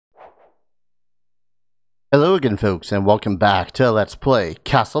Hello again, folks, and welcome back to Let's Play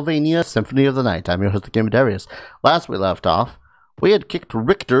Castlevania Symphony of the Night. I'm your host, the Game of Darius. Last we left off, we had kicked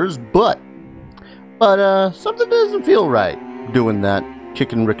Richter's butt. But, something doesn't feel right doing that,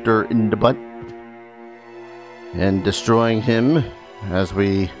 kicking Richter in the butt. And destroying him, as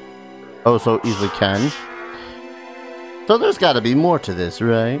we oh so easily can. So there's gotta be more to this,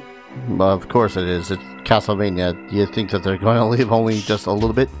 right? Well, of course it is. It's Castlevania. Do you think that they're going to leave only just a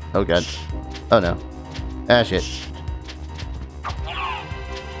little bit? Oh god. Oh no. Ah, shit.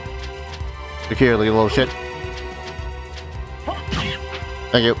 Look here, you little shit.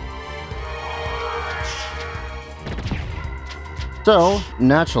 Thank you. So,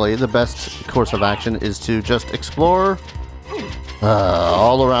 naturally, the best course of action is to just explore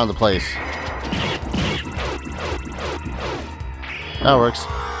all around the place. That works.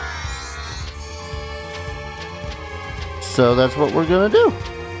 So that's what we're gonna do.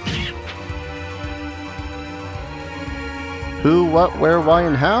 Who, what, where, why,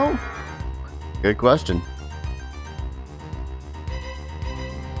 and how? Good question.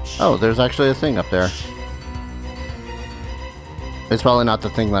 Oh, there's actually a thing up there. It's probably not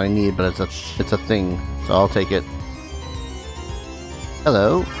the thing that I need, but it's a thing, so I'll take it.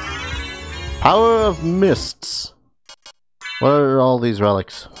 Hello. Power of Mists. What are all these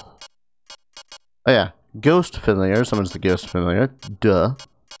relics? Oh yeah, Ghost Familiar summons the Ghost Familiar. Duh.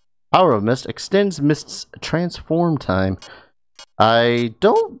 Power of Mist extends Mist's transform time. I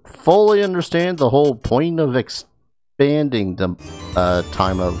don't fully understand the whole point of expanding the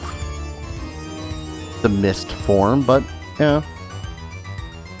time of the mist form, but yeah.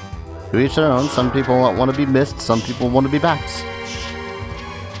 To each their own. Some people want to be mist, some people want to be bats.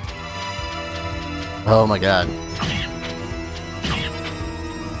 Oh my god.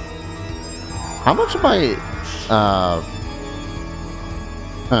 How much of my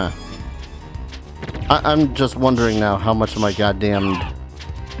I'm just wondering now how much of my goddamn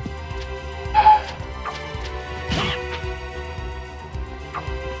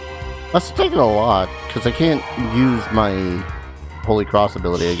must have taken a lot, because I can't use my Holy Cross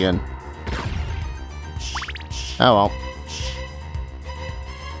ability again. Oh well.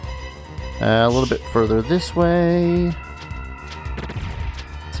 A little bit further this way.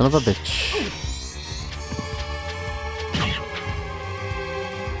 Son of a bitch.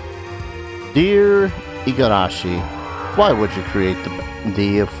 Dear Igarashi, why would you create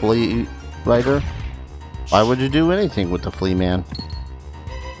the flea rider? Why would you do anything with the flea man?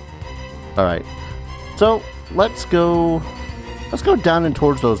 Alright, so let's go down and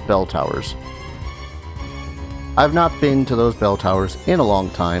towards those bell towers. I've not been to those bell towers in a long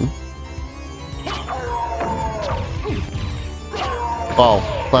time. Well,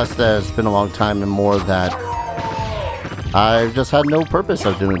 plus there's been a long time and more that I've just had no purpose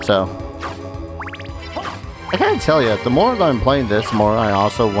of doing so. I can't tell you, the more that I'm playing this, the more I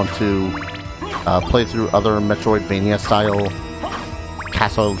also want to play through other Metroidvania-style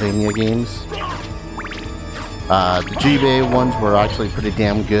Castlevania games. The GBA ones were actually pretty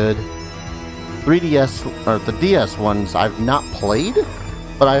damn good. 3DS, or the DS ones, I've not played,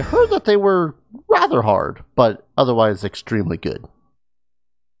 but I heard that they were rather hard, but otherwise extremely good.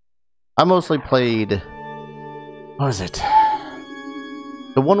 I mostly played... what is it?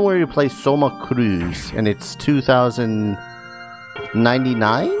 The one where you play Soma Cruz, and it's 2099,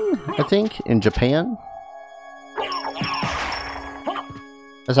 I think, in Japan.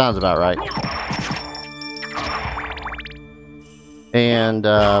 That sounds about right. And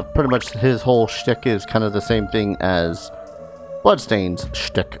pretty much his whole shtick is kind of the same thing as Bloodstain's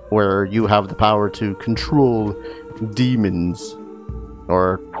shtick, where you have the power to control demons,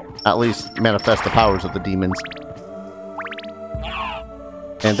 or at least manifest the powers of the demons.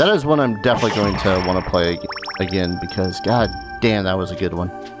 And that is one I'm definitely going to want to play again, because god damn, that was a good one.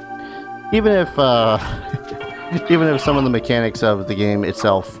 Even if even if some of the mechanics of the game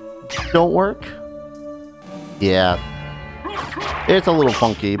itself don't work, yeah, it's a little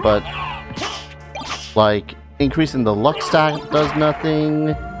funky, but like increasing the luck stack does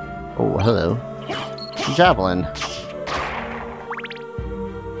nothing. Oh, hello. Javelin.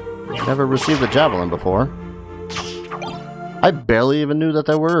 Never received a javelin before. I barely even knew that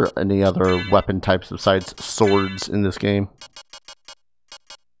there were any other weapon types besides swords in this game.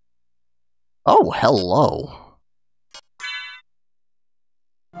 Oh, hello.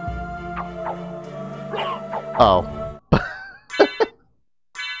 Oh.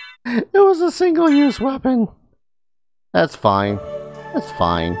 It was a single-use weapon. That's fine. That's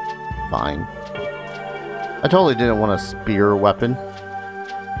fine. Fine. I totally didn't want a spear weapon.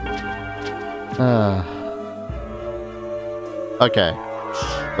 Okay.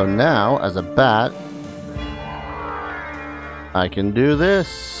 So now, as a bat, I can do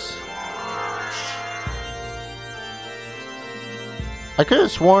this. I could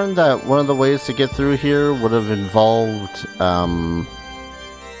have sworn that one of the ways to get through here would have involved,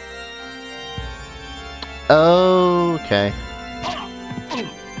 okay.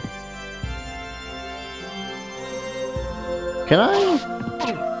 Can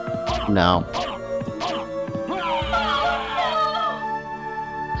I? No.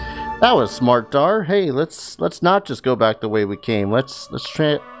 That was smart, Dar. Hey, let's not just go back the way we came. Let's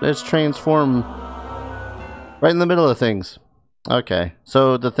transform right in the middle of things. Okay.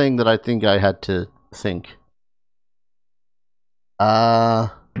 So the thing that I think I had to think.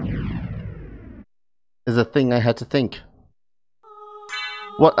 Is a thing I had to think.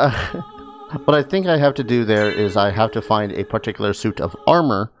 What what I think I have to do there is I have to find a particular suit of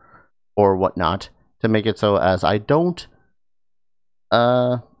armor or whatnot to make it so as I don't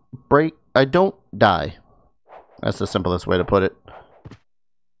I don't die. That's the simplest way to put it.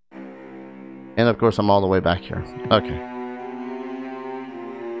 And of course I'm all the way back here. Okay.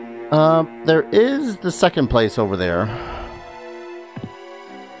 There is the second place over there.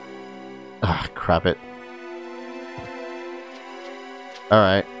 Ah, crap it.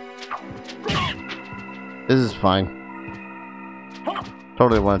 Alright. This is fine.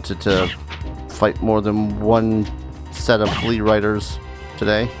 Totally wanted to fight more than one set of flea riders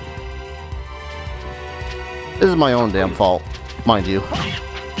today. This is my own damn fault, mind you. I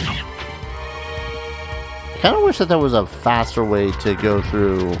kind of wish that there was a faster way to go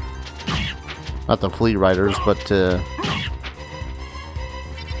through, not the flea riders, but to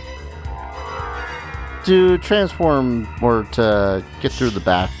transform or to get through the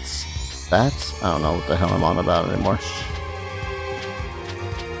bats. Bats? I don't know what the hell I'm on about anymore.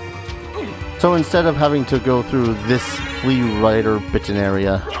 So instead of having to go through this flea rider bitten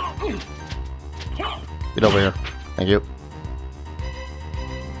area, get over here. Thank you.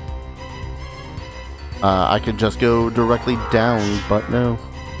 I could just go directly down, but no.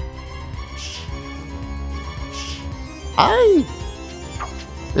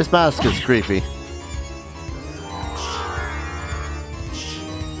 This mask is creepy.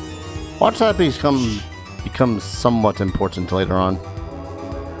 Watch that become somewhat important later on.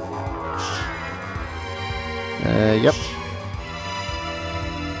 Yep.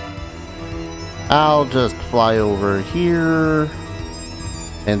 I'll just fly over here,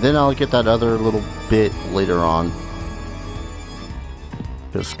 and then I'll get that other little bit later on.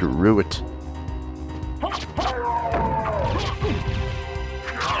 Just screw it.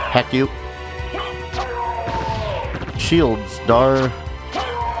 Heck you. Shields, Dar.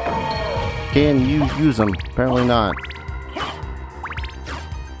 Can you use them? Apparently not.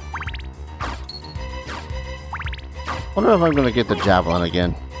 Wonder if I'm gonna get the javelin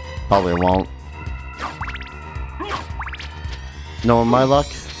again. Probably won't. Knowing my luck.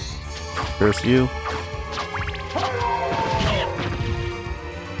 Curse you.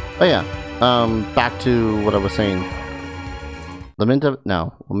 Oh yeah. Back to what I was saying. Lament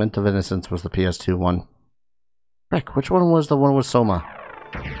of Innocence was the PS2 one. Frick, which one was the one with Soma?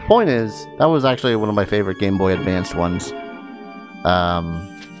 Point is, that was actually one of my favorite Game Boy Advanced ones.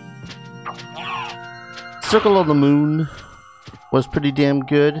 Circle of the Moon was pretty damn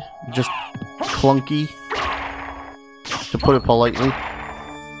good. Just clunky, to put it politely.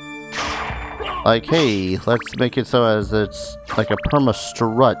 Like, hey, let's make it so as it's like a perma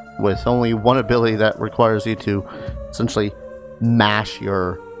strut with only one ability that requires you to essentially mash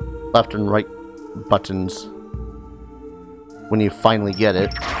your left and right buttons when you finally get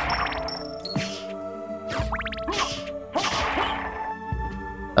it.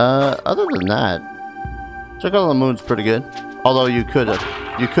 Other than that, Circle of the Moon's pretty good. Although you could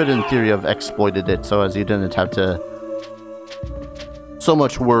in theory have exploited it so as you didn't have to so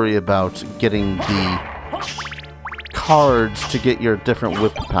much worry about getting the cards to get your different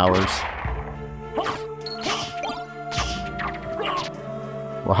whip powers.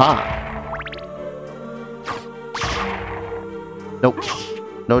 Waha! Nope.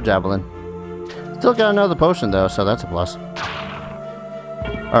 No javelin. Still got another potion though, so that's a plus.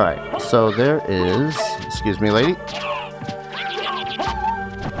 Alright, so there is... Excuse me, lady.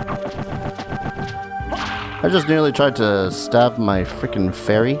 I just nearly tried to stab my freaking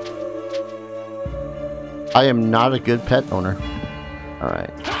fairy. I am not a good pet owner.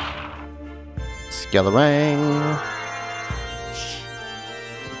 Alright. Skelerang.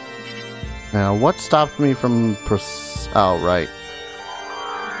 Now, what stopped me from... Oh, right.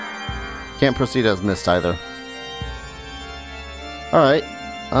 Can't proceed as missed either. Alright.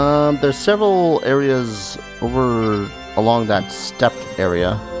 There's several areas over along that stepped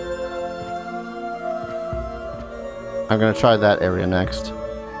area. I'm gonna try that area next.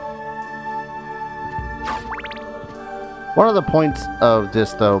 One of the points of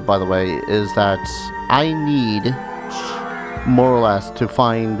this, though, by the way, is that I need, more or less, to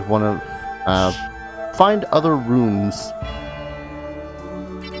find one of, find other rooms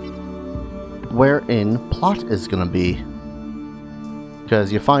wherein plot is gonna be.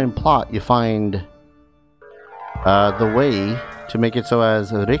 Because you find plot, you find the way to make it so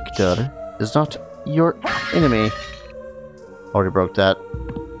as Richter is not your enemy. Already broke that.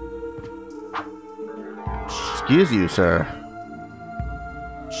 Excuse you, sir.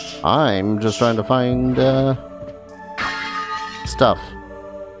 I'm just trying to find stuff.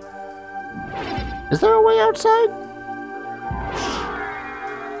 Is there a way outside?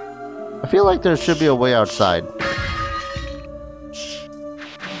 I feel like there should be a way outside.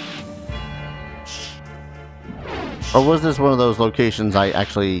 Or was this one of those locations I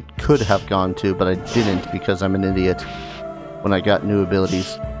actually could have gone to, but I didn't because I'm an idiot when I got new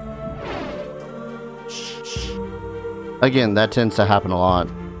abilities? Again, that tends to happen a lot.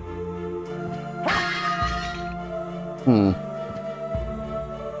 I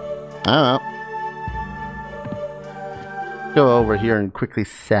don't know. Go over here and quickly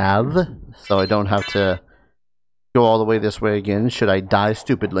salve, so I don't have to go all the way this way again should I die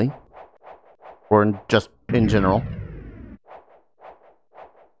stupidly. Or just in general.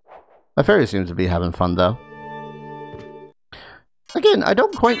 My fairy seems to be having fun, though. Again, I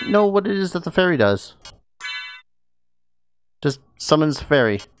don't quite know what it is that the fairy does. Just summons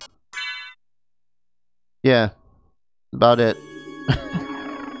fairy. Yeah. About it.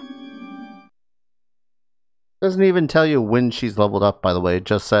 Doesn't even tell you when she's leveled up, by the way. It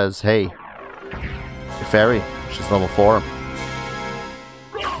just says, hey, your fairy. She's level 4.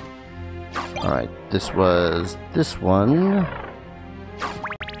 Alright, this was this one.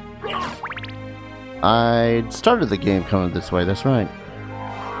 I started the game coming this way, that's right.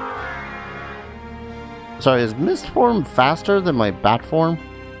 Sorry, is mist form faster than my bat form?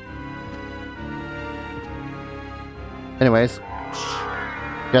 Anyways,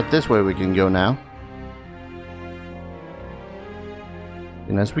 got this way we can go now.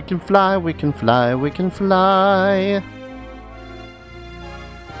 And as we can fly, we can fly, we can fly.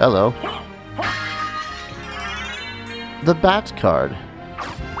 Hello. The bat card.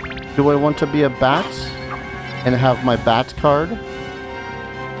 Do I want to be a bat and have my bat card?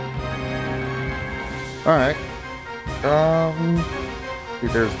 Alright.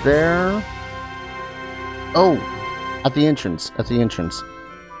 There's there. Oh! At the entrance. At the entrance.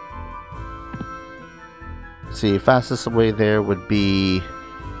 Let's see, fastest way there would be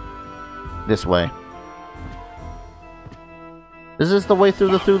this way. Is this the way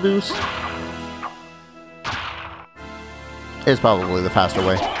through the Thulus? It's probably the faster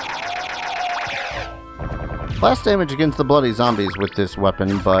way. Less damage against the bloody zombies with this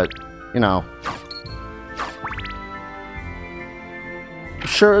weapon, but, you know.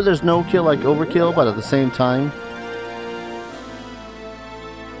 Sure, there's no kill like overkill, but at the same time,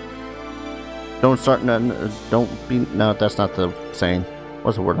 don't start, don't be, no, that's not the saying.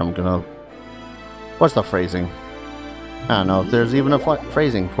 What's the word I'm gonna, what's the phrasing? I don't know if there's even a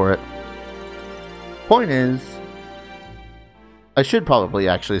phrasing for it. Point is, I should probably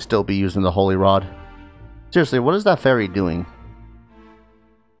actually still be using the Holy Rod. Seriously, what is that fairy doing?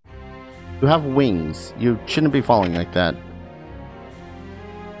 You have wings. You shouldn't be falling like that.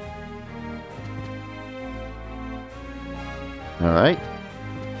 Alright.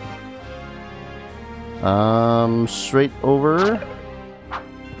 Straight over.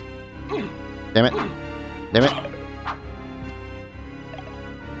 Damn it. Damn it.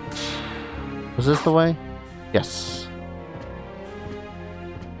 Was this the way? Yes.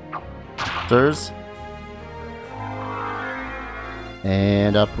 Sirs.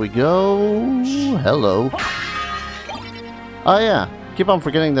 And up we go. Hello. Oh yeah. Keep on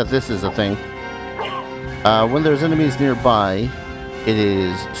forgetting that this is a thing. When there's enemies nearby, it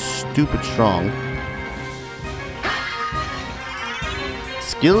is stupid strong.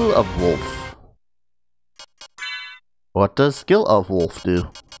 Skill of Wolf. What does Skill of Wolf do?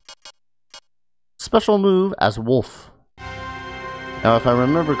 Special move as Wolf. Now, if I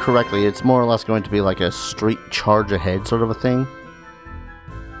remember correctly, it's more or less going to be like a straight charge ahead sort of a thing.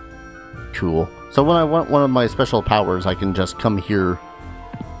 Cool. So when I want one of my special powers, I can just come here.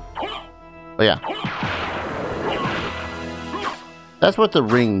 But yeah. That's what the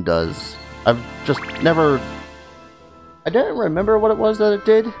ring does. I've just never... I didn't remember what it was that it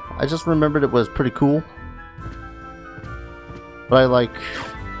did. I just remembered it was pretty cool. But I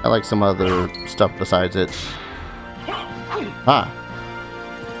like some other stuff besides it. Ah.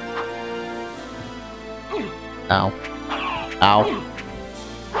 Ow. Ow.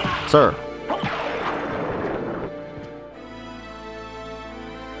 Sir.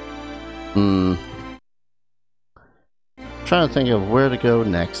 Trying to think of where to go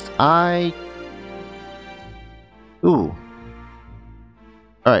next. Ooh.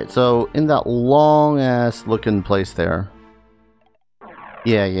 Alright, so in that long-ass looking place there.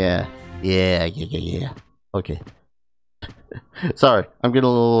 Yeah. Okay. Sorry, I'm getting a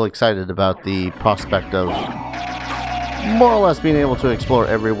little excited about the prospect of more or less being able to explore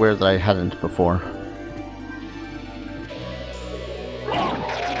everywhere that I hadn't before.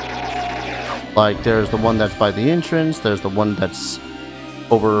 Like, there's the one that's by the entrance, there's the one that's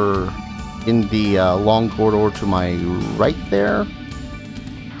over in the long corridor to my right there.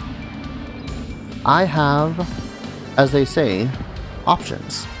 I have, as they say,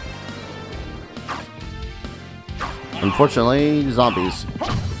 options. Unfortunately, zombies.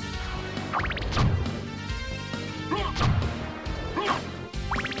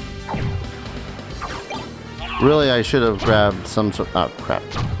 Really, I should have grabbed some sort. Oh, crap.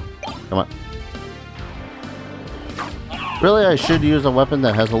 Come on. Really, I should use a weapon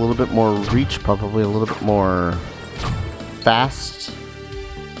that has a little bit more reach, probably a little bit more fast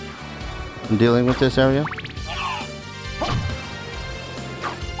in dealing with this area.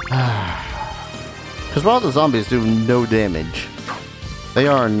 Because while the zombies do no damage, they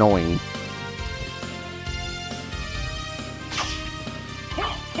are annoying.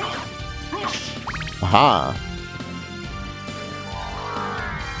 Aha!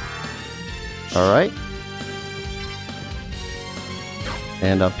 Alright.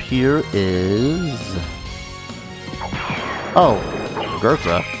 And up here is... Oh,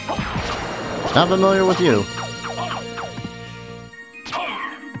 Gurkha. Not familiar with you.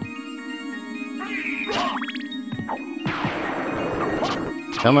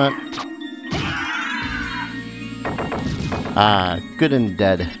 Come on. Ah, good and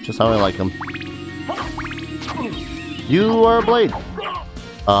dead. Just how I like them. You are a blade.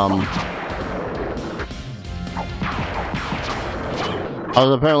 I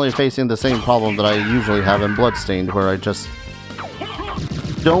was apparently facing the same problem that I usually have in Bloodstained, where I just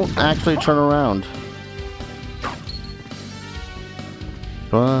don't actually turn around.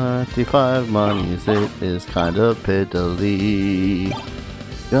 25 monies, it is kind of piddly.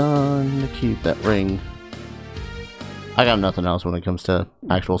 Gonna keep that ring. I got nothing else when it comes to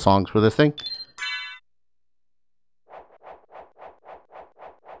actual songs for this thing.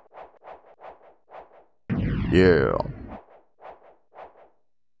 Yeah.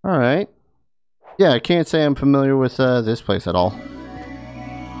 Alright. Yeah, I can't say I'm familiar with this place at all.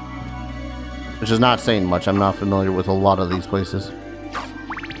 Which is not saying much. I'm not familiar with a lot of these places.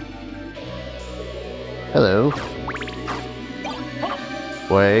 Hello.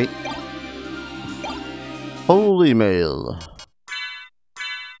 Wait. Holy mail.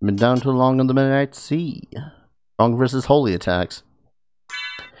 Been down too long on the Midnight Sea. Strong versus holy attacks.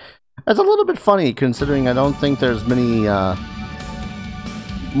 That's a little bit funny, considering I don't think there's many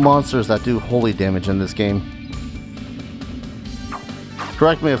monsters that do holy damage in this game.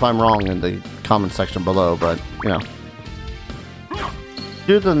 Correct me if I'm wrong in the comment section below, but you know,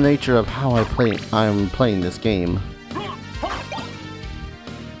 due to the nature of how I'm playing this game,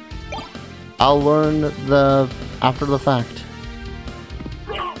 I'll learn after the fact.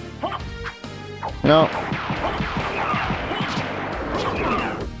 You know,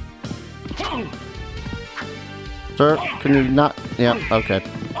 sir, can you not? Yeah, okay.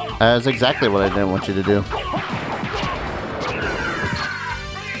 That's exactly what I didn't want you to do.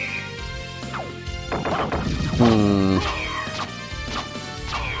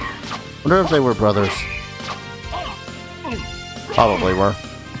 Wonder if they were brothers. Probably were.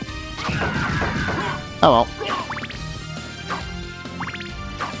 Oh well.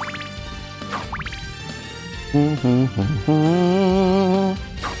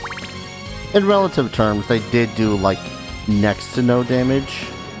 In relative terms, they did do like next to no damage.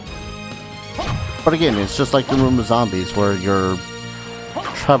 But again, it's just like the room of zombies where you're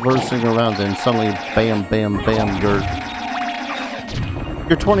traversing around and suddenly bam, bam, bam, you're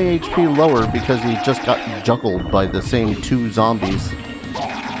 20 HP lower because you just got juggled by the same two zombies.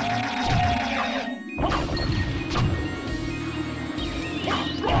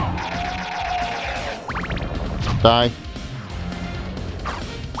 Die.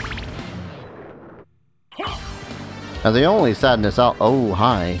 Now the only sadness out— oh,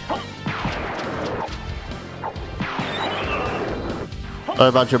 hi. Sorry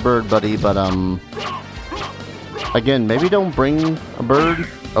about your bird, buddy, but again, maybe don't bring a bird.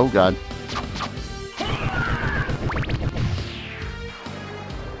 Oh god.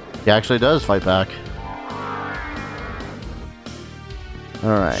 He actually does fight back.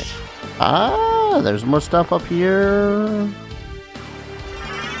 Alright. Ah, there's more stuff up here.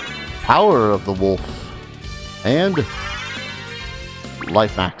 Power of the wolf. And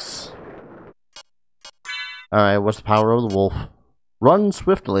life max. Alright, what's the power of the wolf? Run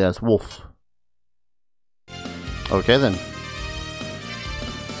swiftly as wolf. Okay then.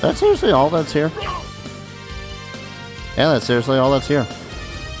 That's seriously all that's here? Yeah, that's seriously all that's here.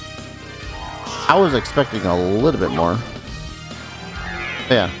 I was expecting a little bit more.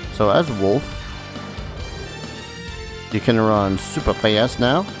 Yeah, so as a wolf, you can run super fast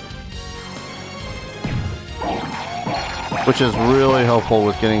now. Which is really helpful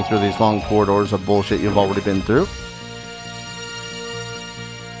with getting through these long corridors of bullshit you've already been through.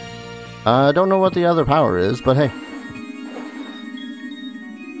 I don't know what the other power is, but hey.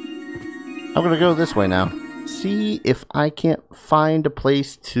 I'm gonna go this way now. See if I can't find a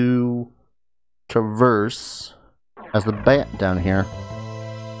place to traverse as the bat down here.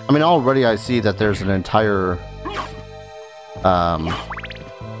 I mean, already I see that there's an entire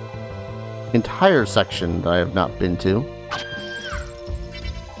section that I have not been to.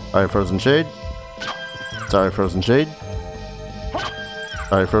 Sorry, Frozen Shade. Sorry, Frozen Shade.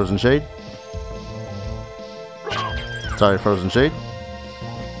 Sorry, Frozen Shade. Sorry, Frozen Shade.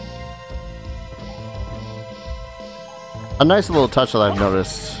 A nice little touch that I've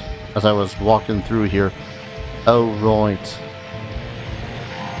noticed as I was walking through here. Oh, right.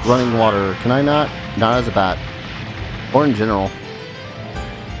 Running water. Can I not? Not as a bat. Or in general.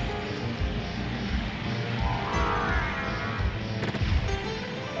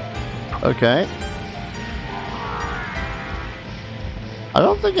 Okay. I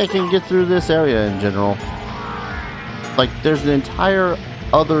don't think I can get through this area in general. Like, there's an entire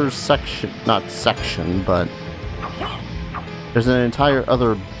other section, not section, but there's an entire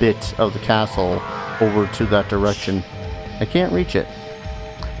other bit of the castle over to that direction. I can't reach it.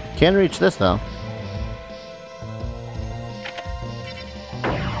 Can reach this, though.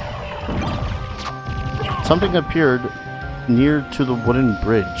 Something appeared near to the wooden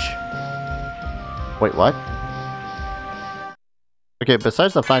bridge. Wait, what? Okay,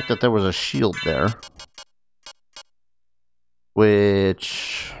 besides the fact that there was a shield there,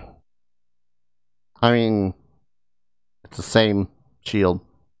 which, I mean, it's the same shield.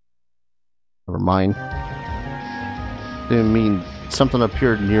 Never mind. Didn't mean something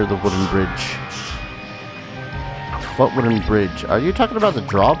appeared near the wooden bridge. What wooden bridge? Are you talking about the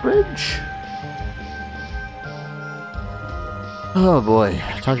drawbridge? Oh boy,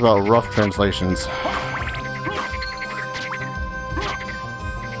 talk about rough translations.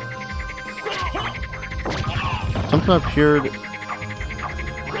 Something appeared.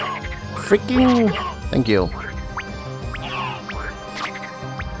 Freaking. Thank you.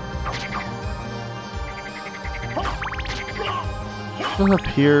 Something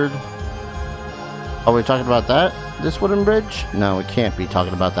appeared. Are we talking about that? This wooden bridge? No, we can't be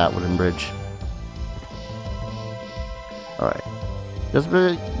talking about that wooden bridge. Alright. Just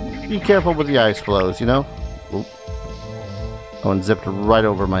be careful with the ice flows, you know? Oop. That one zipped right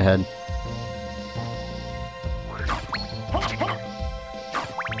over my head.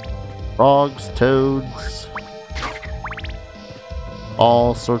 Frogs, toads,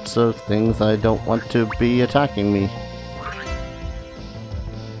 all sorts of things I don't want to be attacking me.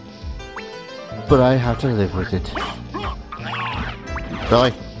 But I have to live with it.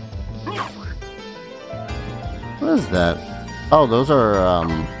 Really? What is that? Oh, those are,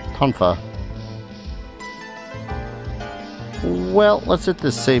 tonfa. Well, let's hit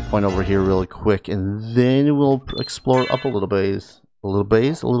this save point over here really quick, and then we'll explore up a little ways. A little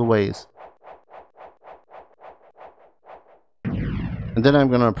ways? A little ways. And then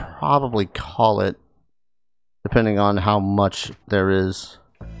I'm gonna probably call it, depending on how much there is.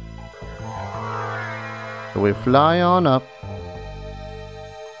 So we fly on up.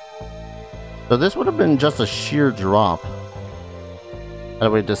 So this would have been just a sheer drop.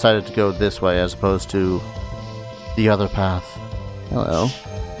 And we decided to go this way as opposed to the other path. Hello.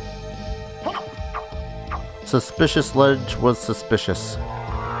 Suspicious ledge was suspicious.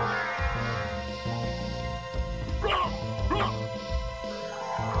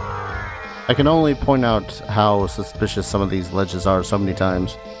 I can only point out how suspicious some of these ledges are so many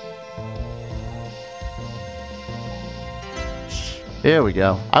times. There we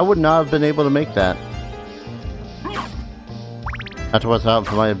go. I would not have been able to make that. Not to watch out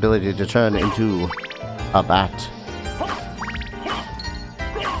for my ability to turn into a bat.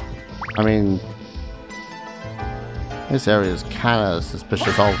 I mean, this area is kind of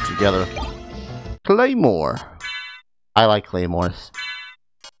suspicious altogether. Claymore. I like claymores.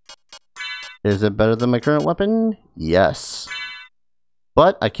 Is it better than my current weapon? Yes.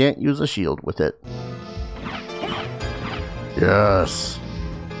 but I can't use a shield with it. Yes.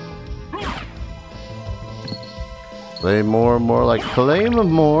 Play more and more like claim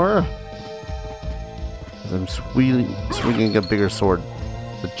more. As I'm swinging a bigger sword.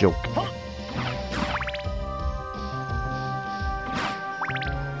 It's a joke.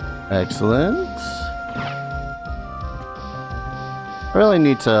 Excellent. I really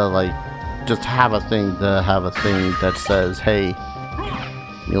need to, like, just have a thing that says, hey,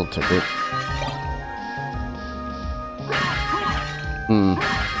 meal ticket.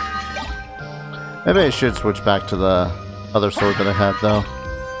 Maybe I should switch back to the other sword that I had, though.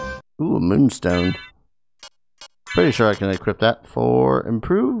 Ooh, a moonstone. Pretty sure I can equip that for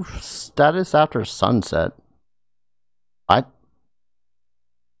improve status after sunset.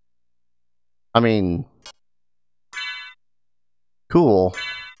 I mean, cool.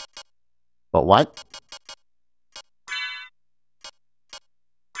 But what?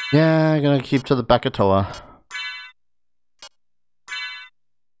 Yeah, I'm gonna keep to the Bakatoa.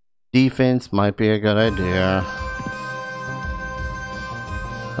 Defense might be a good idea.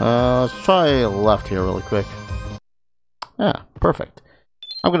 Let's try left here really quick. Yeah, perfect.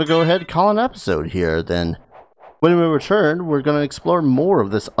 I'm gonna go ahead and call an episode here then. When we return, we're gonna explore more of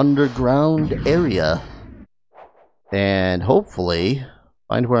this underground area. And hopefully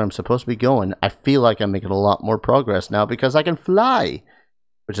find where I'm supposed to be going. I feel like I'm making a lot more progress now because I can fly,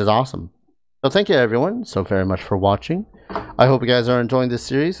 which is awesome. So thank you everyone so very much for watching. I hope you guys are enjoying this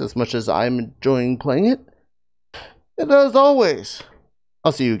series as much as I'm enjoying playing it. And as always,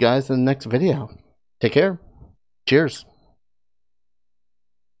 I'll see you guys in the next video. Take care. Cheers.